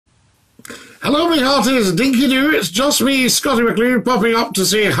Hello, me hearties, Dinky-Doo. It's just me, Scottie McClue, popping up to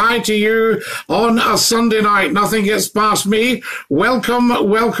say hi to you on a Sunday night. Nothing gets past me. Welcome,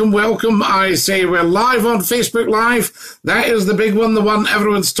 welcome, welcome. I say we're live on Facebook Live. That is the big one, the one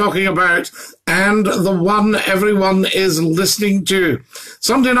everyone's talking about, and the one everyone is listening to.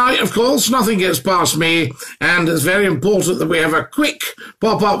 Sunday night, of course, nothing gets past me, and it's very important that we have a quick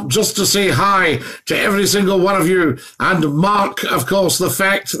pop-up just to say hi to every single one of you and mark, of course, the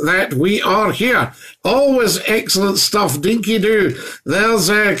fact that we are here. Always excellent stuff, Dinky-Doo. There's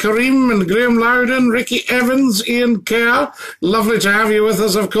Kareem and Graham Loudon, Ricky Evans, Ian Kerr. Lovely to have you with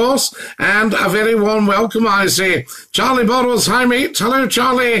us, of course, and a very warm welcome, I say. Charlie Borrows, hi mate. Hello,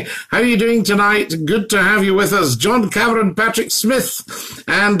 Charlie. How are you doing tonight? Good to have you with us. John Cameron, Patrick Smith,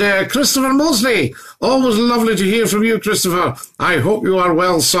 and Christopher Mosley. Always lovely to hear from you, Christopher. I hope you are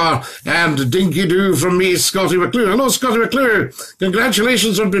well, sir. And Dinky-Doo from me, Scottie McClue. Hello, Scottie McClue.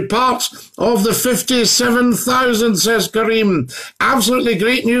 Congratulations on being part of the 57,000, says Kareem. Absolutely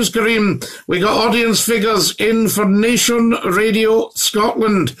great news, Kareem. We got audience figures in for Nation Radio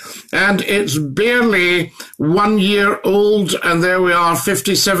Scotland, and it's barely 1 year old, and there we are,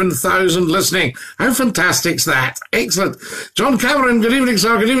 57,000 listening. How fantastic's that? Excellent. John Cameron, good evening,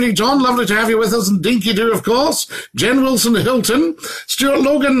 sir. Good evening, John. Lovely to have you with us. And Dinky-Doo, of course. Jen Wilson Hilton. Stuart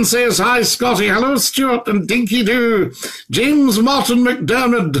Logan says, hi, Scottie. Hello, Stuart and Dinky-Doo. James Martin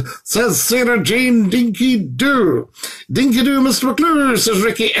McDermott says, Sarah Jane Dinky-Doo. Dinky-Doo, Mr. McClue, says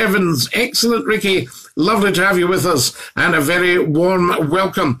Ricky Evans. Excellent, Ricky. Lovely to have you with us, and a very warm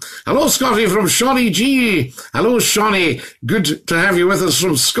welcome. Hello, Scottie from Shawnee G. Hello, Shawnee. Good to have you with us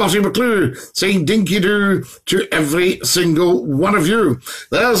from Scottie McClue, saying Dinky-Doo to every single one of you.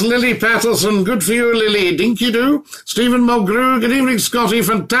 There's Lily Patterson. Good for you, Lily. Dinky-Doo. Stephen Mulgrew. Good evening, Scottie.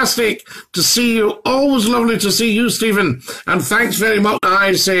 Fantastic to see you. Always lovely to see you, Stephen. And thanks very much,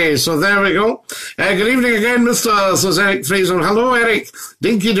 I say. So there we go. Good evening again, Mr. says Eric Fraser. Hello, Eric.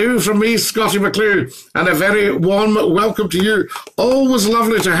 Dinky-Doo from me, Scottie McClue. And a very warm welcome to you. Always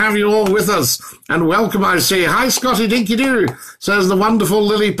lovely to have you all with us. And welcome, I say. Hi, Scottie. Dinky-Doo, says the wonderful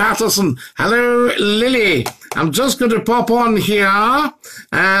Lily Patterson. Hello, Lily. I'm just going to pop on here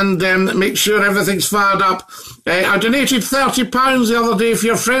and make sure everything's fired up. I donated £30 the other day for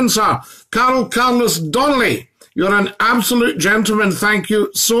your friend, sir, Carlos Donnelly. You're an absolute gentleman. Thank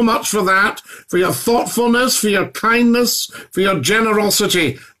you so much for that, for your thoughtfulness, for your kindness, for your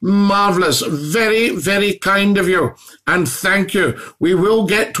generosity. Marvellous. Very, very kind of you. And thank you. We will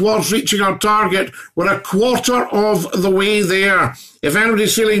get towards reaching our target. We're a quarter of the way there. If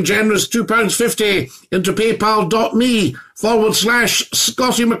anybody's feeling generous, £2.50 into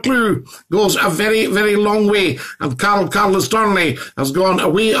paypal.me/Scottie McClue goes a very, very long way. And Carlos Donnelly has gone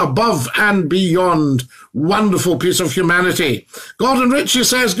away above and beyond. Wonderful piece of humanity. Gordon Ritchie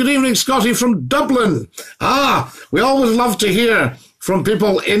says, good evening, Scottie from Dublin. Ah, we always love to hear from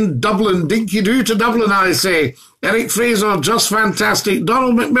people in Dublin. Dinky-Doo to Dublin, I say. Eric Fraser, just fantastic.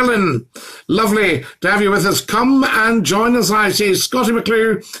 Donald McMillan, lovely to have you with us. Come and join us, I say. Scottie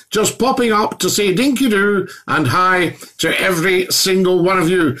McClue, just popping up to say Dinky-Doo and hi to every single one of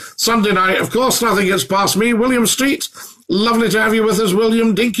you. Sunday night, of course, nothing gets past me. William Street, lovely to have you with us,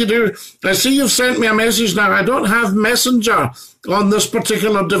 William. Dinky-Doo. I see you've sent me a message now. I don't have Messenger on this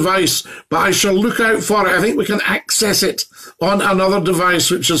particular device, but I shall look out for it. I think we can access it on another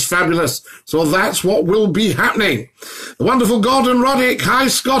device, which is fabulous. So that's what will be happening. The wonderful Gordon Roddick. Hi,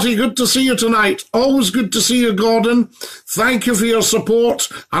 Scottie. Good to see you tonight. Always good to see you, Gordon. Thank you for your support,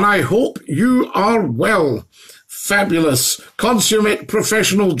 and I hope you are well. Fabulous, consummate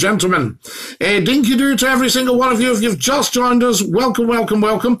professional gentleman. Dinky-Doo to every single one of you. If you've just joined us, welcome, welcome,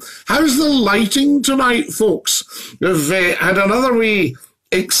 welcome. How's the lighting tonight, folks? We've had another wee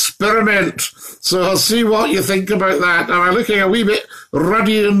experiment, so I'll see what you think about that. Am I looking a wee bit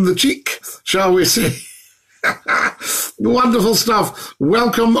ruddy in the cheek, shall we say? Wonderful stuff.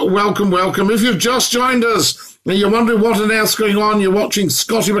 Welcome, welcome, welcome. If you've just joined us, and you're wondering what on earth's going on, you're watching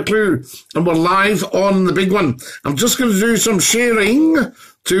Scottie McClue, and we're live on the big one. I'm just going to do some sharing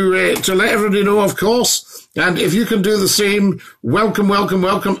to let everybody know, of course. And if you can do the same, welcome, welcome,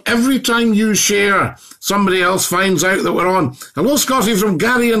 welcome. Every time you share, somebody else finds out that we're on. Hello, Scottie, from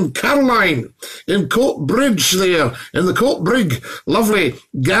Gary and Caroline in Coat Bridge there, in the Coat Brig. Lovely.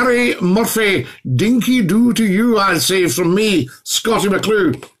 Gary Murphy, Dinky-Doo to you, I say, from me, Scottie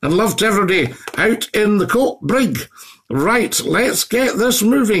McClue. And love to everybody out in the Coat Brig. Right, let's get this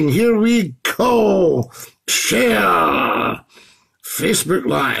moving. Here we go. Share. Facebook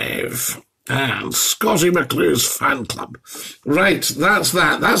Live. And Scottie McClue's fan club. Right, that's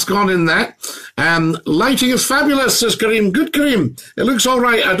that. That's gone in that. Lighting is fabulous, says Kareem. Good, Kareem. It looks all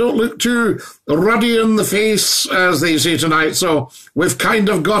right. I don't look too ruddy in the face, as they say tonight. So we've kind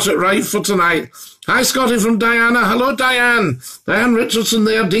of got it right for tonight. Hi, Scottie from Diana. Hello, Diane. Diane Richardson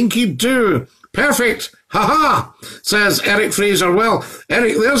there. Dinky-Doo. Perfect. Ha-ha, says Eric Fraser. Well,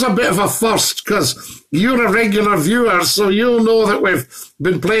 Eric, there's a bit of a first, because you're a regular viewer, so you'll know that we've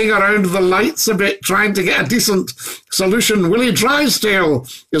been playing around the lights a bit, trying to get a decent solution. Willie Drysdale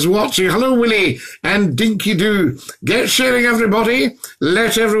is watching. Hello, Willie, and Dinky-Doo. Get sharing, everybody.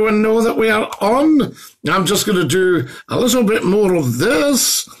 Let everyone know that we are on. I'm just going to do a little bit more of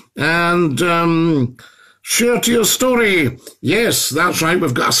this, and share to your story. Yes, that's right,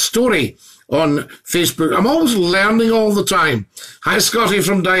 we've got a story on Facebook. I'm always learning all the time. Hi, Scottie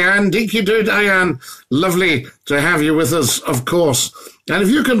from Diane. Dinky-Doo, Diane. Lovely to have you with us, of course. And if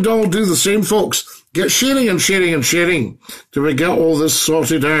you can all do the same, folks, get sharing and sharing and sharing till we get all this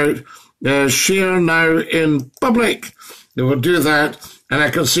sorted out. Share now in public. We'll do that, and I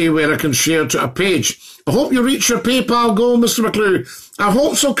can see where I can share to a page. I hope you reach your PayPal goal, Mr. McClue. I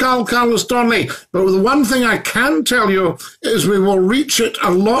hope so, Carlos Donnelly. But the one thing I can tell you is we will reach it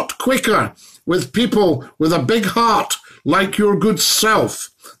a lot quicker with people with a big heart like your good self.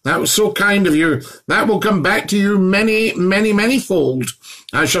 That was so kind of you. That will come back to you many, many, many fold,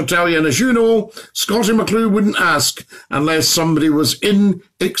 I shall tell you. And as you know, Scottie McClue wouldn't ask unless somebody was in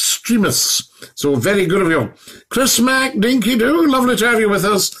extremis. So very good of you. Chris Mack, Dinky-Doo, lovely to have you with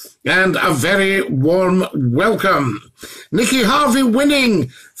us. And a very warm welcome. Nikki Harvey Winning,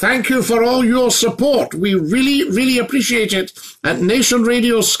 thank you for all your support. We really, really appreciate it at Nation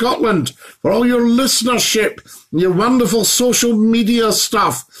Radio Scotland for all your listenership and your wonderful social media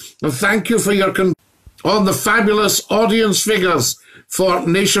stuff. And thank you for your on the fabulous audience figures for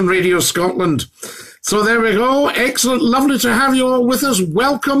Nation Radio Scotland. So there we go. Excellent. Lovely to have you all with us.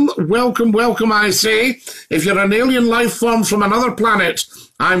 Welcome, welcome, welcome, I say. If you're an alien life form from another planet,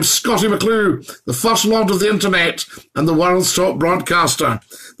 I'm Scottie McClue, the first lord of the internet and the world's top broadcaster.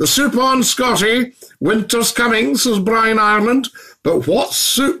 The soup on, Scottie. Winter's coming, says Brian Ireland. But what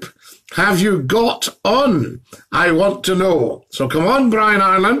soup have you got on? I want to know. So come on, Brian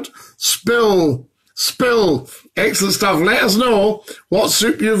Ireland. Spill. Excellent stuff. Let us know what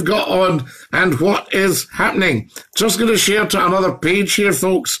soup you've got on and what is happening. Just going to share to another page here,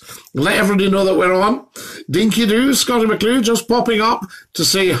 folks. Let everybody know that we're on. Dinky-Doo, Scottie McClue, just popping up to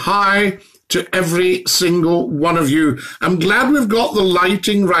say hi to every single one of you. I'm glad we've got the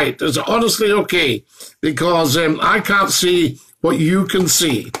lighting right. Is it honestly okay? Because I can't see what you can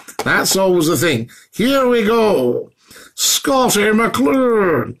see. That's always the thing. Here we go. Scottie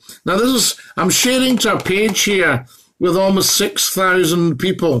McClue. Now I'm sharing to a page here with almost 6,000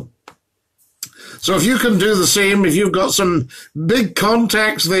 people. So if you can do the same, if you've got some big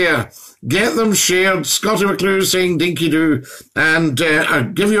contacts there, get them shared. Scottie McClue saying Dinky-Doo, and I'll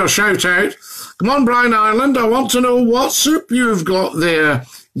give you a shout out. Come on, Brian Ireland, I want to know what soup you've got there.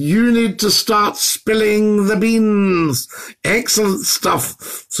 You need to start spilling the beans. Excellent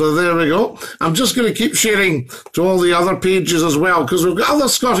stuff. So there we go. I'm just going to keep sharing to all the other pages as well, because we've got other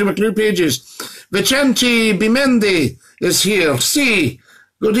Scottie McClue pages. Vicente Bimendi is here. See,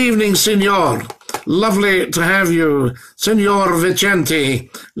 good evening, Signor. Lovely to have you. Signor Vicente,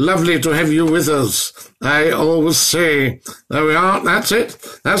 lovely to have you with us. I always say, there we are, that's it.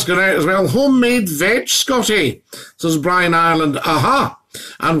 That's good out as well. Homemade veg, Scottie, says Brian Ireland. Aha.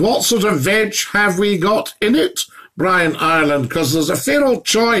 And what sort of veg have we got in it, Brian Ireland? Because there's a fair old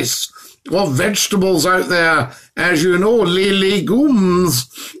choice of vegetables out there, as you know, les légumes,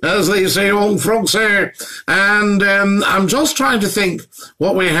 as they say, old frogs say. And I'm just trying to think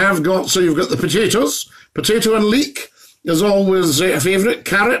what we have got. So you've got the potatoes. Potato and leek is always a favourite.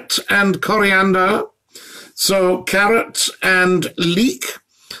 Carrot and coriander. So carrot and leek.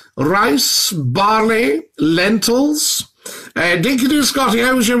 Rice, barley, lentils. Dinky-Doo, Scottie,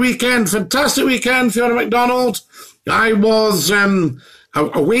 how was your weekend? Fantastic weekend, Fiona MacDonald. I was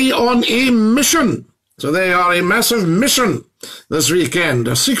away on a mission. So they are a massive mission this weekend,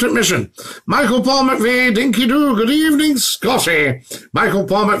 a secret mission. Michael Paul McVeigh, Dinky-Doo, good evening, Scottie. Michael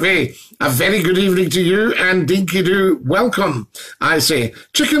Paul McVeigh, a very good evening to you, and Dinky-Doo, welcome, I say.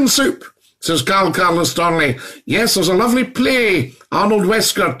 Chicken soup, says Carlos Donnelly. Yes, there's a lovely play, Arnold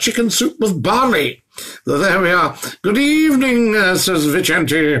Wesker, chicken soup with barley. So there we are. Good evening, says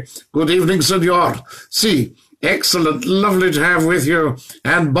Vicente. Good evening, senor. See, excellent, lovely to have with you.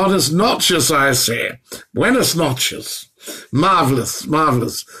 And buenas noches, I say. Buenas noches. Marvellous,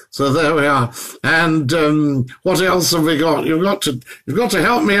 marvellous. So there we are. And what else have we got? You've got to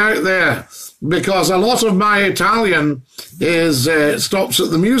help me out there, because a lot of my Italian is stops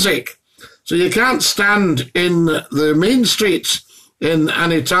at the music. So you can't stand in the main streets in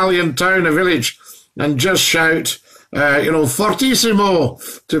an Italian town or village and just shout, fortissimo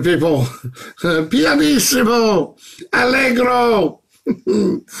to people, pianissimo, allegro,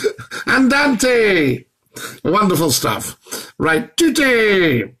 andante. Wonderful stuff. Right,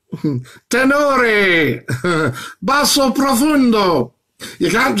 tutti, tenore, basso profondo. You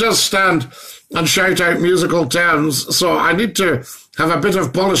can't just stand and shout out musical terms, so I need to have a bit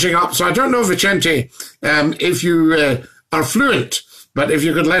of polishing up. So I don't know, Vicente, if you are fluent, but if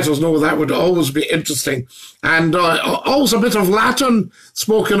you could let us know, that would always be interesting. And always a bit of Latin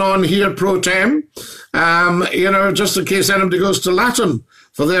spoken on here, pro tem, just in case anybody goes to Latin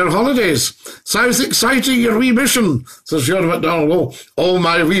for their holidays. Sounds exciting, your wee mission, says Fiona McDonald. Oh, all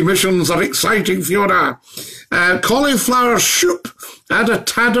my wee missions are exciting, Fiona. Cauliflower soup, add a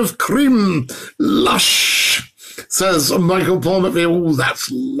tad of cream. Lush, says Michael Paul McVeigh. Oh, that's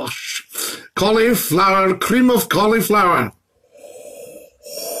lush. Cauliflower, cream of cauliflower.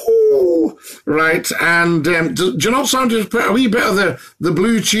 Oh, right, and do you not sound to put a wee bit of the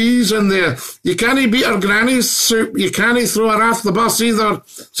blue cheese in there? You can't beat our granny's soup. You can't throw her off the bus either,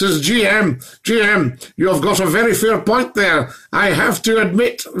 says GM, you have got a very fair point there. I have to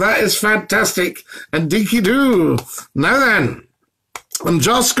admit, that is fantastic. And Dinky-Doo. Now then, I'm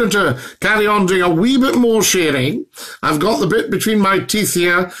just going to carry on doing a wee bit more sharing. I've got the bit between my teeth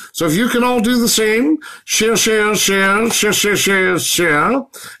here, so if you can all do the same, share,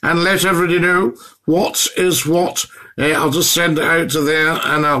 and let everybody know what is what. I'll just send it out to there,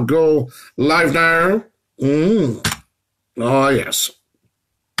 and I'll go live now. Oh, yes.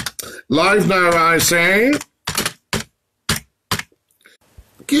 Live now, I say.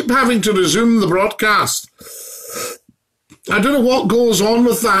 Keep having to resume the broadcast. I don't know what goes on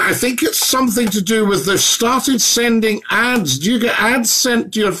with that. I think it's something to do with they've started sending ads. Do you get ads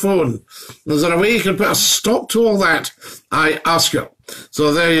sent to your phone? Is there a way you can put a stop to all that? I ask you.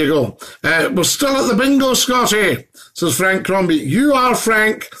 So there you go. We're still at the bingo, Scotty, says Frank Crombie. You are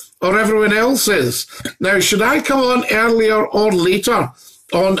Frank, or everyone else is. Now, should I come on earlier or later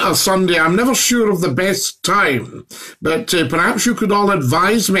on a Sunday? I'm never sure of the best time, but perhaps you could all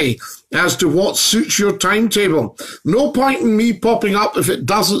advise me as to what suits your timetable. No point in me popping up if it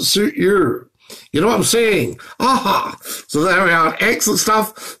doesn't suit you. You know what I'm saying? Aha! So there we are. Excellent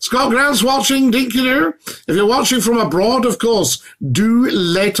stuff. Scott Grant's watching, Dinky-Doo. If you're watching from abroad, of course, do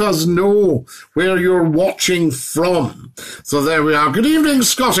let us know where you're watching from. So there we are. Good evening,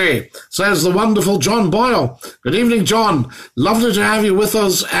 Scotty, says the wonderful John Boyle. Good evening, John. Lovely to have you with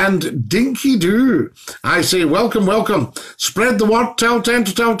us. And Dinky-Doo, I say welcome, welcome. Spread the word. Tell 10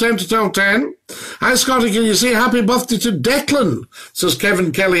 to tell 10 to tell 10. Hi, Scotty, can you say happy birthday to Declan? Says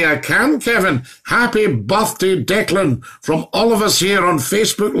Kevin Kelly. I can, Kevin. Happy birthday, Declan, from all of us here on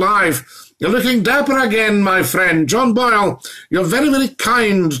Facebook Live. You're looking dapper again, my friend. John Boyle, you're very, very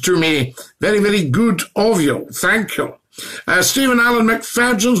kind to me. Very, very good of you. Thank you. Stephen Allen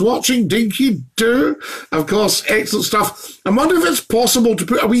McFadgen's watching, Dinky-Doo. Of course, excellent stuff. I wonder if it's possible to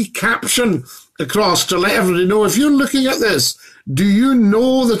put a wee caption across to let everybody know. If you're looking at this, do you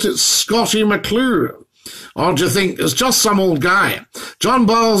know that it's Scottie McClue? Or do you think it's just some old guy? John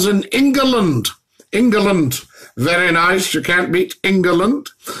Boyle's in England. England. Very nice. You can't beat England.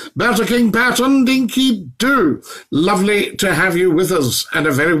 Berta King Patton, Dinky-Doo. Lovely to have you with us, and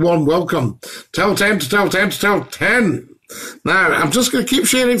a very warm welcome. Tell 10 to tell 10 to tell 10. Now, I'm just going to keep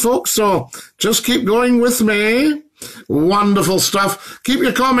sharing, folks, so just keep going with me. Wonderful stuff. Keep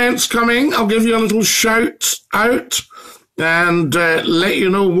your comments coming. I'll give you a little shout out and let you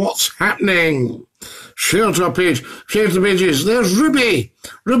know what's happening. Share to a page. Share to the pages. There's Ruby.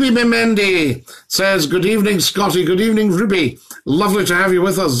 Ruby Memendi says, good evening, Scotty. Good evening, Ruby. Lovely to have you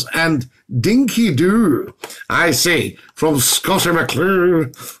with us. And Dinky-Doo, I say, from Scottie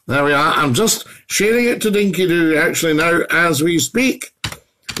McClue. There we are. I'm just sharing it to Dinky-Doo actually now as we speak.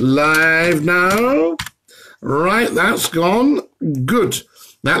 Live now. Right, that's gone. Good.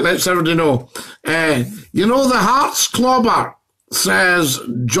 That lets everybody know. You know the Hearts Clobber, says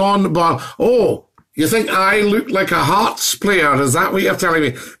John Bar. Oh, you think I look like a Hearts player? Is that what you're telling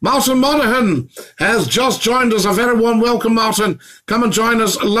me? Martin Monaghan has just joined us. A very warm welcome, Martin. Come and join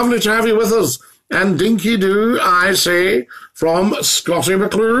us. Lovely to have you with us. And Dinky-Doo, I say, from Scottie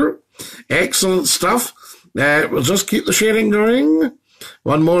McClue. Excellent stuff. We'll just keep the sharing going.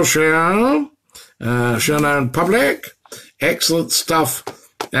 One more share. Share now in public. Excellent stuff.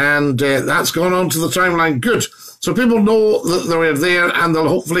 And that's gone on to the timeline. Good. So people know that they're there and they'll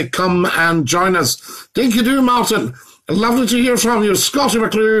hopefully come and join us. Dinky-Doo, Martin. Lovely to hear from you. Scottie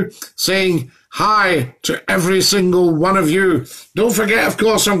McClue saying hi to every single one of you. Don't forget, of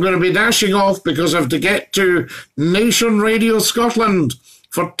course, I'm going to be dashing off because I have to get to Nation Radio Scotland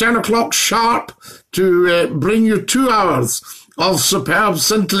for 10 o'clock sharp to bring you 2 hours of superb,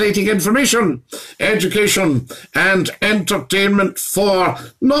 scintillating information, education, and entertainment for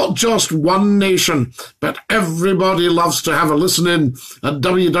not just one nation, but everybody loves to have a listen in at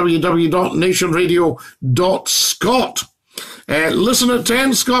www.nationradio.scot. Listen at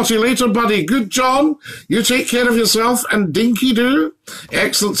 10, Scotty, later, buddy. Good, John. You take care of yourself. And Dinky-Doo,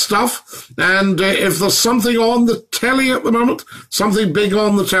 excellent stuff. And if there's something on the telly at the moment, something big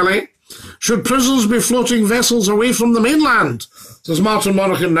on the telly, should prisons be floating vessels away from the mainland? Says Martin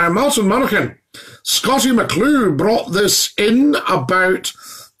Monaghan. Now, Martin Monaghan, Scottie McClue brought this in about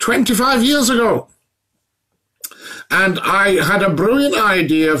 25 years ago. And I had a brilliant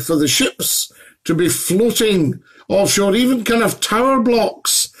idea for the ships to be floating offshore, even kind of tower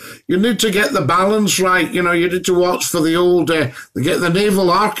blocks. You need to get the balance right. You know, you need to watch for the old, get the naval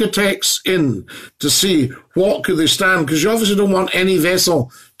architects in to see what could they stand, because you obviously don't want any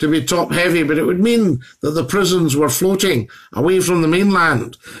vessel to be top heavy, but it would mean that the prisons were floating away from the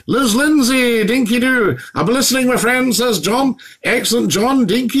mainland. Liz Lindsay, Dinky-Doo. I'll be listening, my friend, says John. Excellent, John.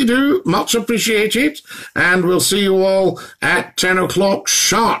 Dinky-Doo, much appreciated. And we'll see you all at 10 o'clock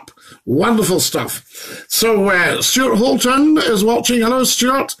sharp. Wonderful stuff. So, Stuart Holton is watching. Hello,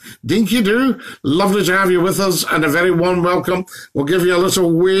 Stuart. Dinky-Doo. Lovely to have you with us and a very warm welcome. We'll give you a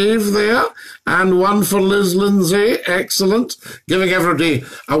little wave there and one for Liz Lindsay. Excellent. Giving everybody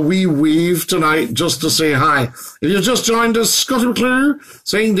a wee wave tonight just to say hi. If you've just joined us, Scottie McClue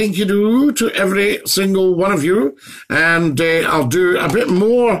saying Dinky-Doo to every single one of you. And I'll do a bit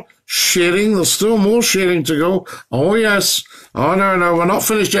more sharing. There's still more sharing to go. Oh, yes. Oh, no, we're not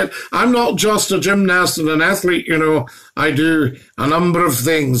finished yet. I'm not just a gymnast and an athlete, you know. I do a number of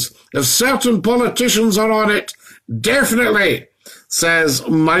things. If certain politicians are on it, definitely, says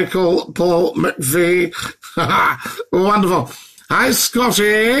Michael Paul McVeigh. Wonderful. Hi,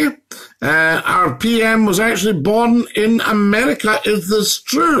 Scotty. Our PM was actually born in America. Is this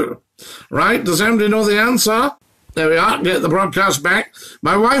true? Right? Does anybody know the answer? There we are. Get the broadcast back.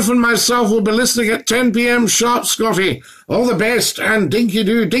 My wife and myself will be listening at 10 p.m. sharp, Scotty. All the best. And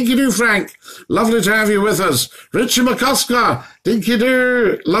Dinky-Doo. Dinky-Doo, Frank. Lovely to have you with us. Richie McCusker.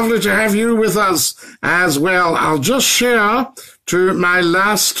 Dinky-Doo. Lovely to have you with us as well. I'll just share to my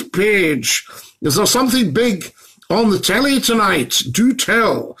last page. Is there something big on the telly tonight? Do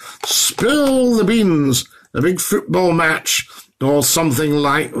tell. Spill the beans. A big football match or something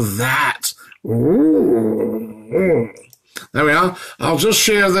like that. Ooh. There we are. I'll just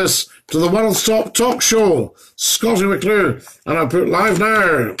share this to the World's Top Talk Show, Scottie McClue, and I'll put live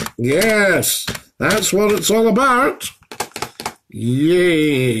now. Yes, that's what it's all about.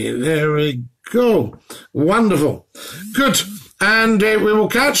 Yay, there we go. Wonderful. Good. And we will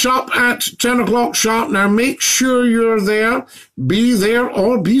catch up at 10 o'clock sharp. Now, make sure you're there. Be there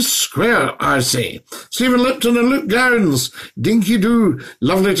or be square, I say. Stephen Lipton and Luke Gowns. Dinky-Doo.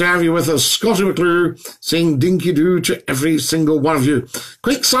 Lovely to have you with us. Scottie McClue saying Dinky-Doo to every single one of you.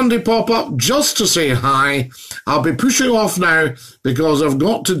 Quick Sunday pop-up just to say hi. I'll be pushing off now because I've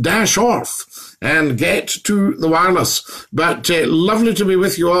got to dash off and get to the wireless. But lovely to be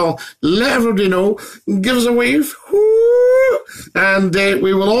with you all. Let everybody know. Give us a wave. Woo! And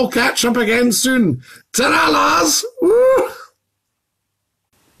we will all catch up again soon. Ta-ra, lads! Woo!